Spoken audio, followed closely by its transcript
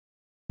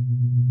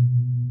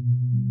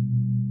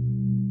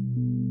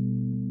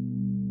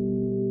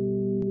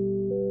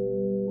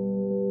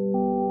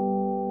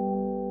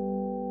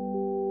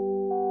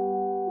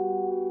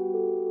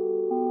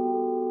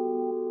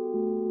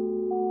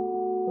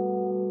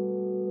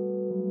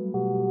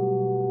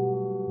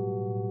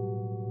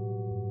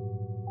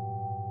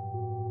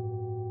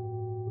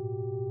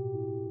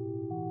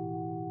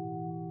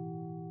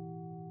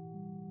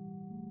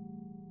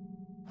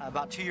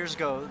About 2 years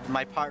ago,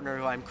 my partner,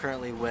 who I'm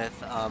currently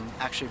with,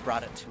 actually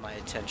brought it to my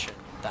attention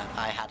that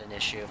I had an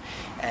issue,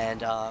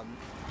 and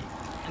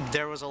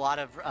there was a lot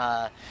of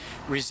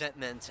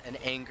resentment and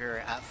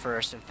anger at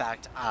first. In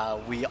fact,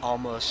 we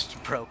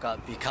almost broke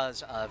up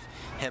because of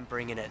him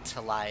bringing it to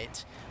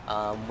light.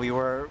 We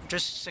were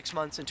just 6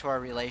 months into our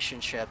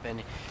relationship,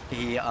 and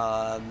he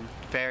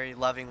very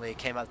lovingly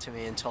came up to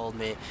me and told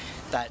me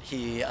that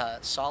he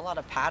saw a lot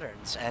of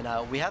patterns. And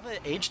we have an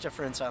age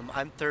difference.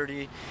 I'm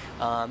 30,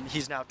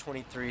 he's now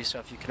 23, so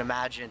if you can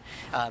imagine,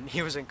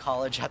 he was in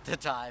college at the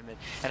time,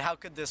 and how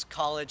could this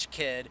college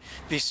kid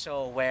be so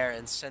aware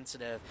and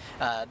sensitive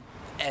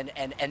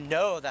and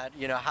know that,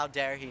 you know, how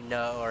dare he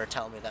know or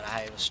tell me that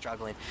I was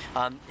struggling.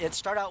 It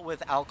started out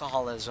with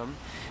alcoholism.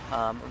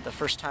 The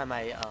first time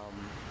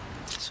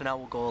so now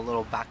we'll go a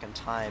little back in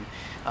time.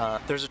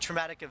 There's a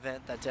traumatic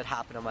event that did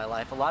happen in my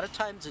life. A lot of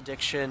times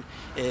addiction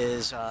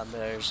is,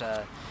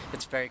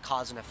 it's very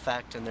cause and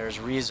effect, and there's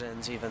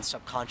reasons, even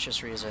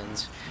subconscious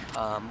reasons.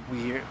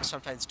 We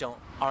sometimes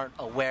aren't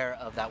aware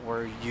of that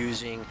we're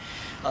using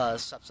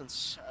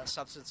substances,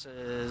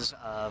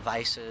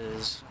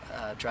 vices,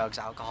 drugs,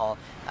 alcohol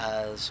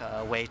as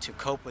a way to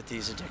cope with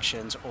these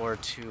addictions or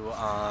to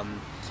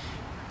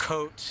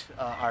coat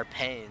our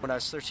pain. When I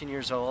was 13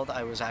 years old,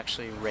 I was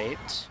actually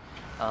raped.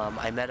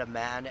 I met a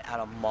man at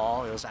a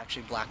mall. It was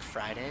actually Black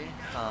Friday,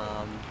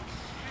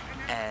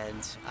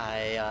 and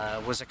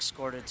I was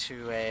escorted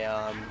to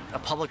a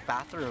public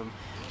bathroom.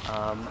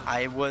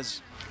 I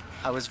was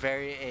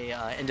very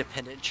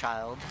independent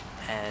child,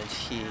 and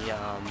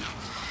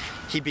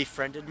he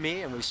befriended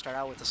me, and we started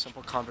out with a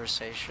simple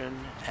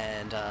conversation,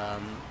 and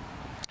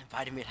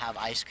invited me to have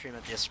ice cream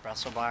at the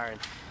espresso bar, and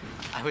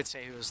I would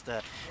say he was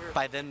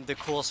by then the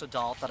coolest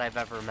adult that I've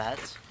ever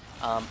met.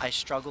 I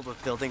struggled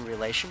with building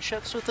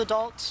relationships with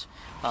adults.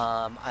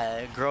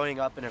 Growing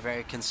up in a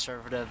very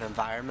conservative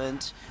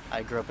environment,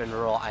 I grew up in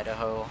rural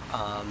Idaho.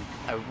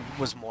 I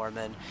was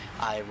Mormon,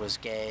 I was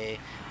gay,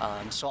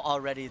 so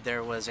already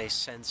there was a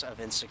sense of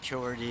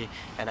insecurity,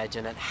 and I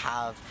didn't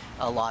have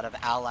a lot of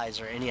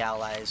allies or any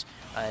allies,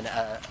 and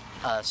a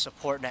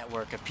support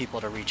network of people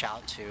to reach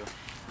out to.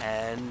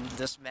 And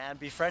this man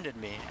befriended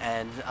me,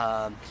 and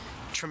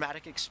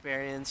traumatic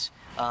experience,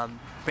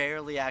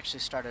 barely actually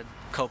started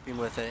coping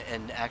with it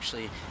and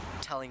actually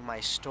telling my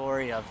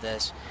story of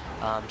this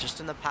just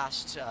in the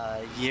past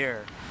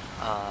year.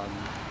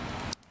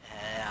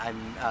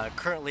 I'm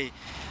currently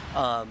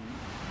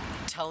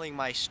telling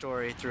my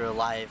story through a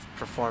live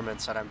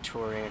performance that I'm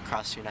touring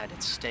across the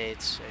United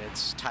States.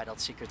 It's titled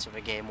Secrets of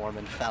a Gay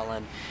Mormon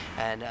Felon,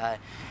 and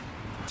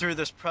through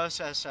this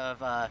process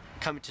of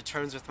coming to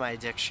terms with my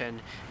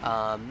addiction,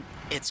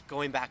 it's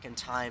going back in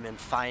time and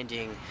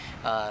finding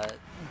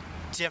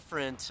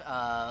different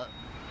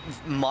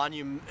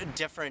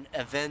different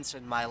events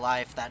in my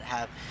life that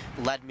have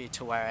led me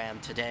to where I am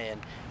today.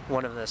 And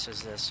one of this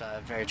is this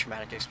very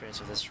traumatic experience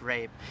of this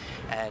rape,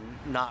 and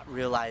not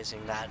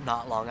realizing that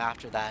not long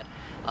after that,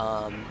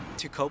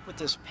 to cope with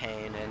this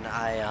pain, and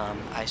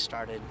I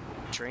started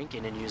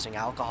drinking and using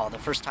alcohol. The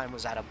first time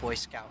was at a Boy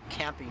Scout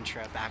camping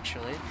trip,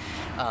 actually.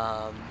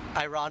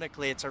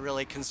 Ironically, it's a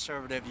really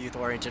conservative,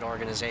 youth-oriented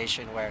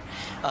organization where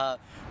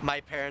my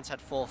parents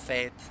had full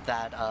faith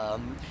that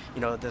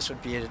you know, this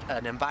would be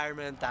an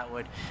environment that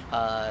would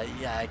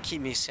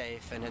keep me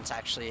safe, and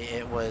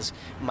it was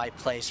my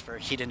place for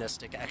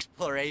hedonistic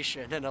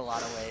exploration in a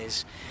lot of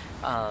ways.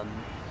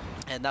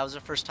 And that was the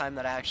first time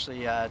that I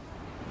actually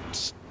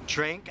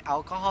drank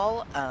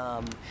alcohol,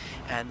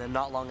 and then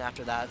not long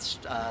after that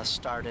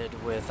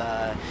started with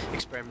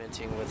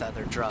experimenting with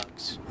other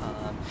drugs.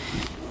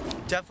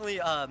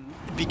 Definitely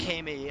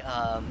became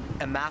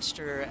a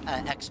master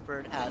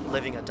expert at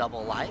living a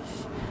double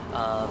life.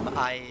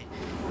 I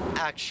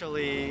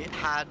actually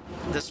had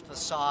this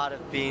facade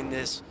of being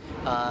this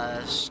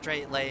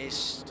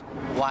straight-laced,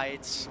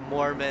 white,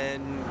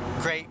 Mormon,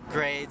 great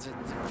grades and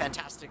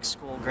fantastic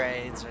school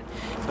grades,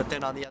 but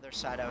then on the other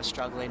side I was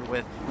struggling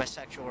with my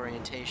sexual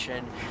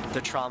orientation,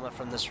 the trauma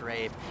from this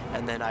rape,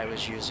 and then I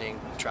was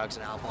using drugs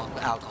and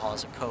alcohol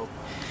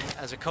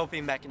as a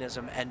coping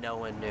mechanism, and no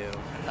one knew.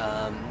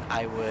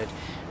 I would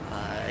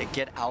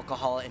get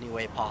alcohol any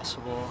way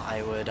possible.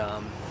 I would,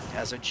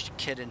 as a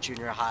kid in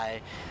junior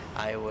high,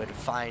 I would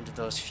find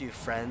those few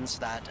friends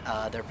that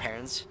their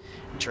parents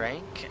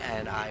drank,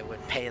 and I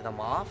would pay them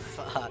off.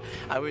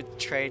 I would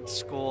trade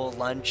school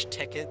lunch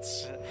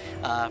tickets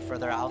for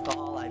their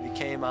alcohol. I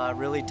became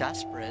really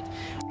desperate,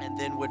 and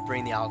then would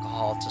bring the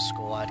alcohol to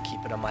school. I'd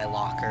keep it in my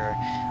locker,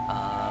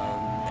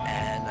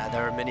 and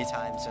there were many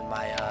times in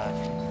my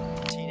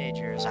teenage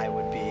years I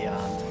would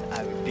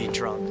be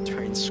drunk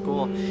during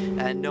school,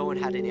 and no one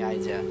had any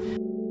idea.